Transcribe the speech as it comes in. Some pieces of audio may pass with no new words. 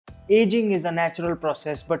Aging is a natural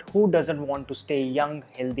process, but who doesn't want to stay young,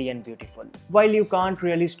 healthy and beautiful? While you can't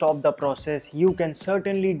really stop the process, you can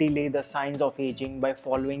certainly delay the signs of aging by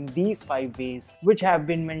following these 5 ways, which have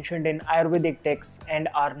been mentioned in Ayurvedic texts and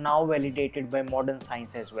are now validated by modern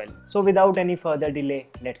science as well. So without any further delay,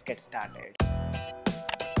 let's get started.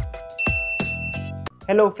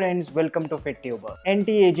 Hello friends, welcome to FitTuber.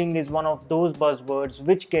 Anti-aging is one of those buzzwords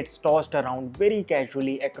which gets tossed around very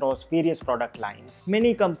casually across various product lines.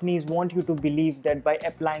 Many companies want you to believe that by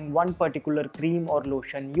applying one particular cream or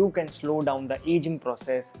lotion you can slow down the aging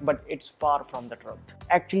process, but it's far from the truth.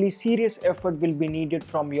 Actually, serious effort will be needed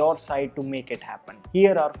from your side to make it happen.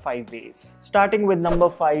 Here are 5 ways. Starting with number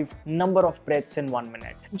 5, number of breaths in 1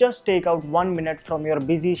 minute. Just take out 1 minute from your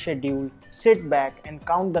busy schedule, sit back and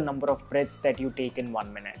count the number of breaths that you take in 1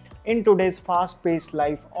 minute. In today's fast-paced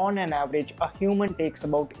life, on an average, a human takes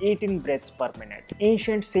about 18 breaths per minute.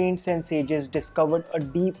 Ancient saints and sages discovered a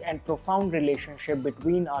deep and profound relationship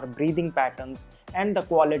between our breathing patterns and the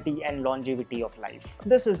quality and longevity of life.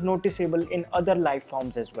 This is noticeable in other life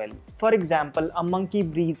forms as well. For example, a monkey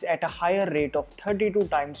breathes at a higher rate of 32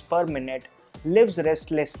 times per minute, lives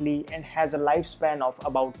restlessly and has a lifespan of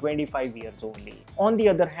about 25 years only. On the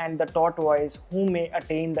other hand, the tortoise, who may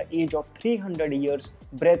attain the age of 300 years,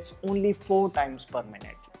 breathes only 4 times per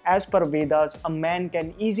minute. As per Vedas, a man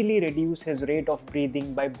can easily reduce his rate of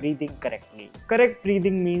breathing by breathing correctly. Correct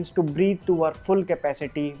breathing means to breathe to our full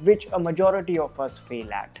capacity, which a majority of us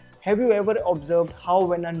fail at. Have you ever observed how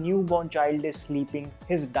when a newborn child is sleeping,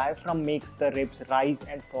 his diaphragm makes the ribs rise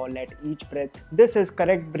and fall at each breath? This is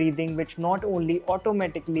correct breathing, which not only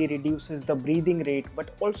automatically reduces the breathing rate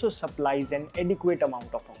but also supplies an adequate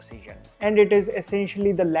amount of oxygen. And it is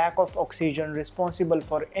essentially the lack of oxygen responsible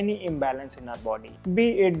for any imbalance in our body,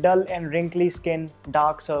 be it dull and wrinkly skin,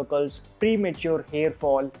 dark circles, premature hair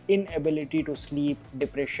fall, inability to sleep,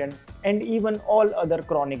 depression, and even all other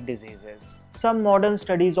chronic diseases. Some modern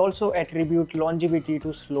studies also attribute longevity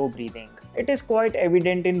to slow breathing. It is quite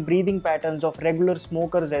evident in breathing patterns of regular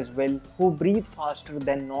smokers as well, who breathe faster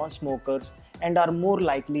than non-smokers and are more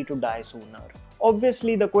likely to die sooner.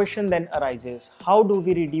 Obviously, the question then arises, how do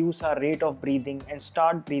we reduce our rate of breathing and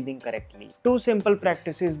start breathing correctly? 2 simple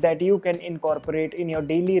practices that you can incorporate in your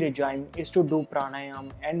daily regime is to do pranayam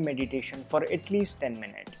and meditation for at least 10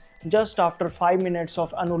 minutes. Just after 5 minutes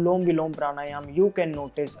of Anulom Vilom pranayam, you can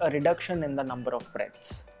notice a reduction in the number of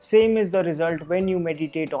breaths. Same is the result when you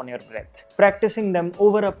meditate on your breath. Practicing them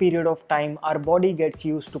over a period of time, our body gets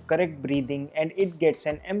used to correct breathing and it gets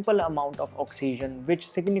an ample amount of oxygen, which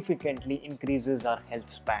significantly increases our health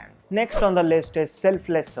span. Next on the list is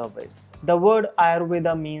selfless service. The word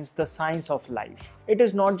Ayurveda means the science of life. It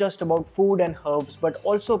is not just about food and herbs but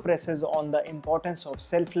also presses on the importance of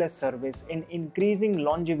selfless service in increasing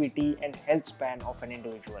longevity and health span of an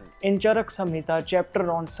individual. In Charak Samhita, chapter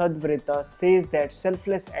on Sadvrita says that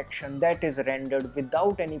selfless action that is rendered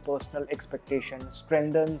without any personal expectation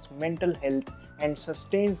strengthens mental health and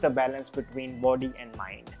sustains the balance between body and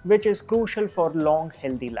mind, which is crucial for long,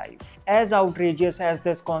 healthy life. As outrageous as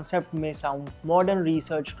this concept may sound, modern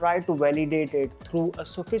research tried to validate it through a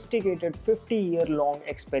sophisticated 50-year-long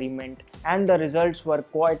experiment, and the results were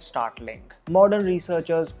quite startling. Modern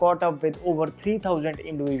researchers caught up with over 3,000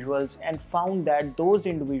 individuals and found that those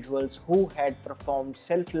individuals who had performed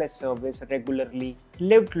selfless service regularly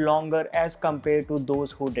lived longer as compared to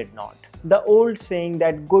those who did not. The old saying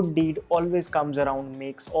that good deed always comes around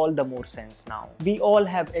makes all the more sense now. We all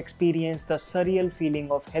have experienced the surreal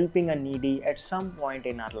feeling of helping a needy at some point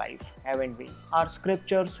in our life, haven't we? Our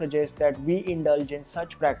scriptures suggest that we indulge in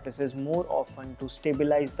such practices more often to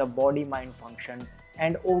stabilize the body-mind function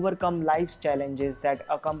and overcome life's challenges that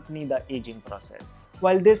accompany the aging process.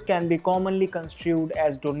 While this can be commonly construed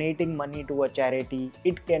as donating money to a charity,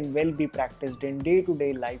 it can well be practiced in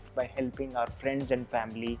day-to-day life by helping our friends and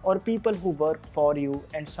family or people who work for you,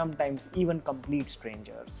 and sometimes even complete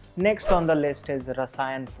strangers. Next on the list is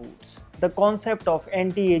Rasayan foods. The concept of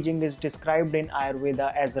anti-aging is described in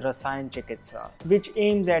Ayurveda as Rasayan Chikitsa, which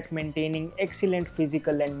aims at maintaining excellent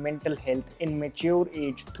physical and mental health in mature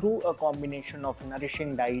age through a combination of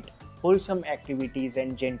nourishing diet, wholesome activities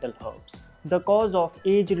and gentle herbs. The cause of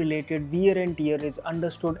age-related wear and tear is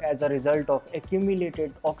understood as a result of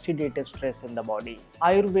accumulated oxidative stress in the body.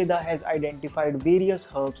 Ayurveda has identified various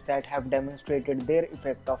herbs that have demonstrated their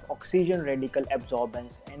effect of oxygen radical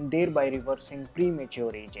absorbance and thereby reversing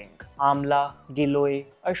premature aging. Amla, Giloy,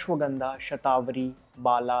 Ashwagandha, Shatavari,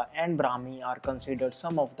 Bala and Brahmi are considered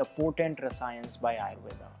some of the potent rasayans by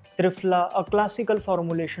Ayurveda. Trifla, a classical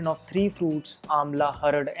formulation of three fruits, amla,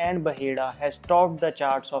 harad and baheda, has topped the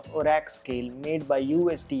charts of ORAC scale made by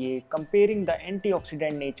USDA comparing the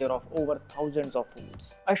antioxidant nature of over thousands of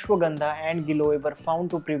foods. Ashwagandha and giloy were found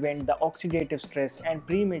to prevent the oxidative stress and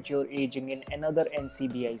premature aging in another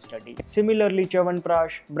NCBI study. Similarly,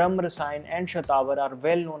 Chyawanprash, Brahmrasayan and Shatavar are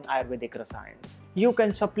well-known Ayurvedic rasayans. You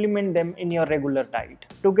can supplement them in your regular diet.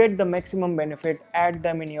 To get the maximum benefit, add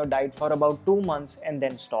them in your diet for about 2 months and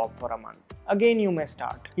then stop for a month. Again, you may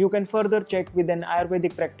start. You can further check with an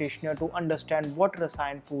Ayurvedic practitioner to understand what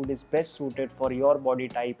rasayan food is best suited for your body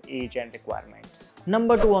type, age and requirements.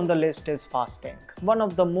 Number 2 on the list is fasting. One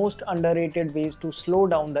of the most underrated ways to slow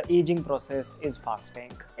down the aging process is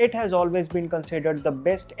fasting. It has always been considered the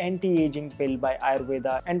best anti-aging pill by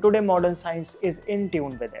Ayurveda, and today modern science is in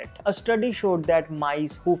tune with it. A study showed that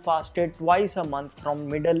mice who fasted twice a month from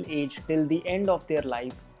middle age till the end of their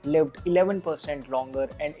life lived 11% longer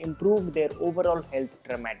and improved their overall health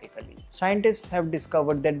dramatically. Scientists have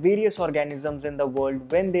discovered that various organisms in the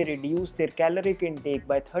world, when they reduce their caloric intake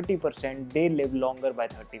by 30%, they live longer by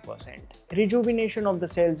 30%. Rejuvenation of the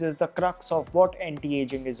cells is the crux of what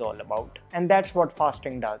anti-aging is all about, and that's what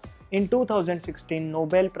fasting does. In 2016,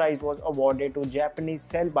 Nobel Prize was awarded to Japanese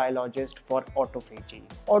cell biologist for autophagy.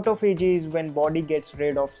 Autophagy is when body gets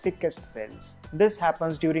rid of sickest cells. This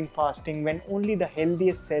happens during fasting when only the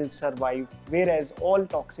healthiest cells survive, whereas all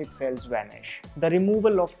toxic cells vanish. The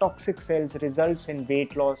removal of toxic cells results in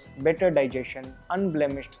weight loss, better digestion,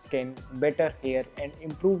 unblemished skin, better hair, and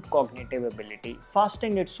improved cognitive ability.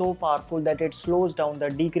 Fasting is so powerful that it slows down the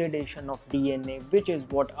degradation of DNA, which is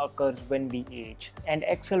what occurs when we age, and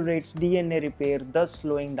accelerates DNA repair, thus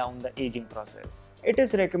slowing down the aging process. It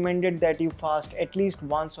is recommended that you fast at least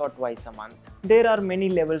once or twice a month. There are many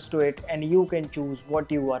levels to it, and you can choose what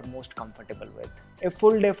you are most comfortable with. If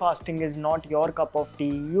full day fasting is not your cup of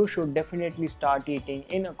tea, you should definitely start eating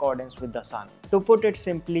in accordance with the sun. To put it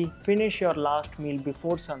simply, finish your last meal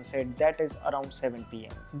before sunset, that is around 7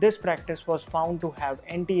 p.m. This practice was found to have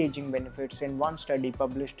anti-aging benefits in one study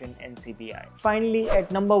published in NCBI. Finally,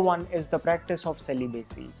 at number 1 is the practice of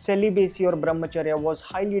celibacy. Celibacy or brahmacharya was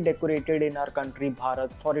highly decorated in our country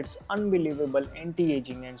Bharat for its unbelievable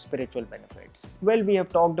anti-aging and spiritual benefits. Well, we have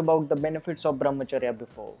talked about the benefits of brahmacharya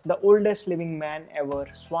before. The oldest living man ever,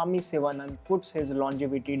 Swami Sivanand, puts his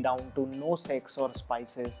longevity down to no sex or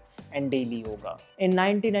spices and daily yoga. In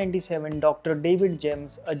 1997, Dr. David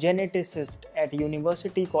James, a geneticist at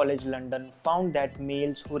University College London, found that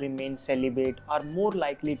males who remain celibate are more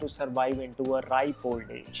likely to survive into a ripe old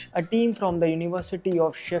age. A team from the University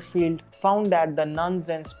of Sheffield found that the nuns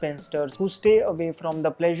and spinsters who stay away from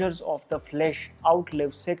the pleasures of the flesh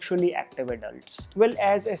outlive sexually active adults. Well,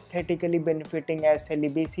 as aesthetically benefiting as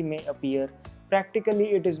celibacy may appear,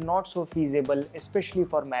 practically it is not so feasible, especially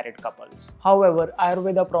for married couples. However,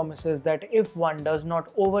 Ayurveda promises that if one does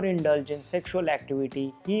not overindulge in sexual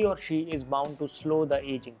activity, he or she is bound to slow the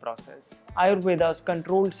aging process. Ayurveda's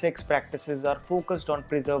controlled sex practices are focused on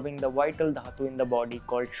preserving the vital dhatu in the body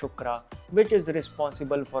called Shukra, which is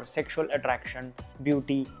responsible for sexual attraction,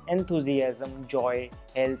 beauty, enthusiasm, joy,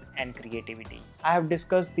 health, and creativity. I have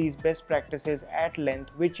discussed these best practices at length,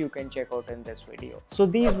 which you can check out in this video. So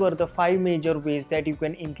these were the 5 major ways that you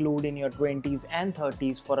can include in your 20s and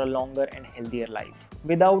 30s for a longer and healthier life.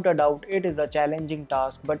 Without a doubt, it is a challenging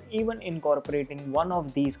task, but even incorporating one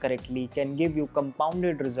of these correctly can give you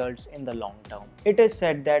compounded results in the long term. It is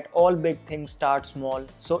said that all big things start small,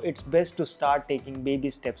 so it's best to start taking baby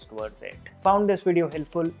steps towards it. Found this video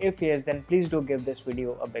helpful? If yes, then please do give this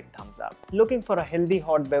video a big thumbs up. Looking for a healthy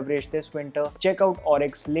hot beverage this winter? Check out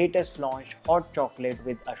Auric's latest launch, hot chocolate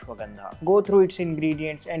with ashwagandha. Go through its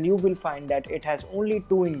ingredients and you will find that it has only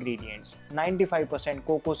 2 ingredients, 95%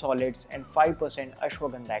 cocoa solids and 5%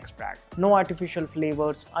 ashwagandha extract. No artificial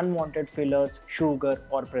flavors, unwanted fillers, sugar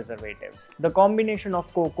or preservatives. The combination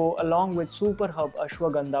of cocoa along with super herb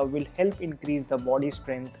ashwagandha will help increase the body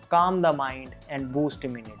strength, calm the mind and boost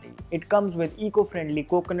immunity. It comes with eco-friendly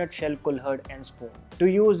coconut shell kulhad and spoon. To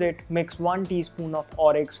use it, mix 1 teaspoon of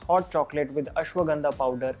Auric's hot chocolate with ashwagandha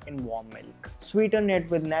powder in warm milk. Sweeten it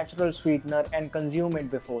with natural sweetener and consume it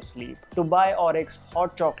before sleep. To buy Auric's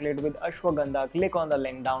hot chocolate with ashwagandha, click on the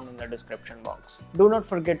link down in the description box. Do not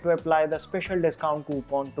forget to apply the special discount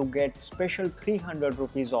coupon to get special 300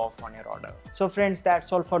 rupees off on your order. So friends,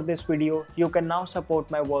 that's all for this video. You can now support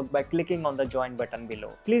my work by clicking on the join button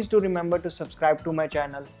below. Please do remember to subscribe to my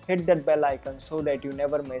channel, hit that bell icon so that you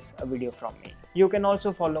never miss a video from me. You can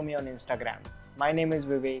also follow me on Instagram. My name is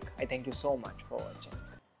Vivek. I thank you so much for watching.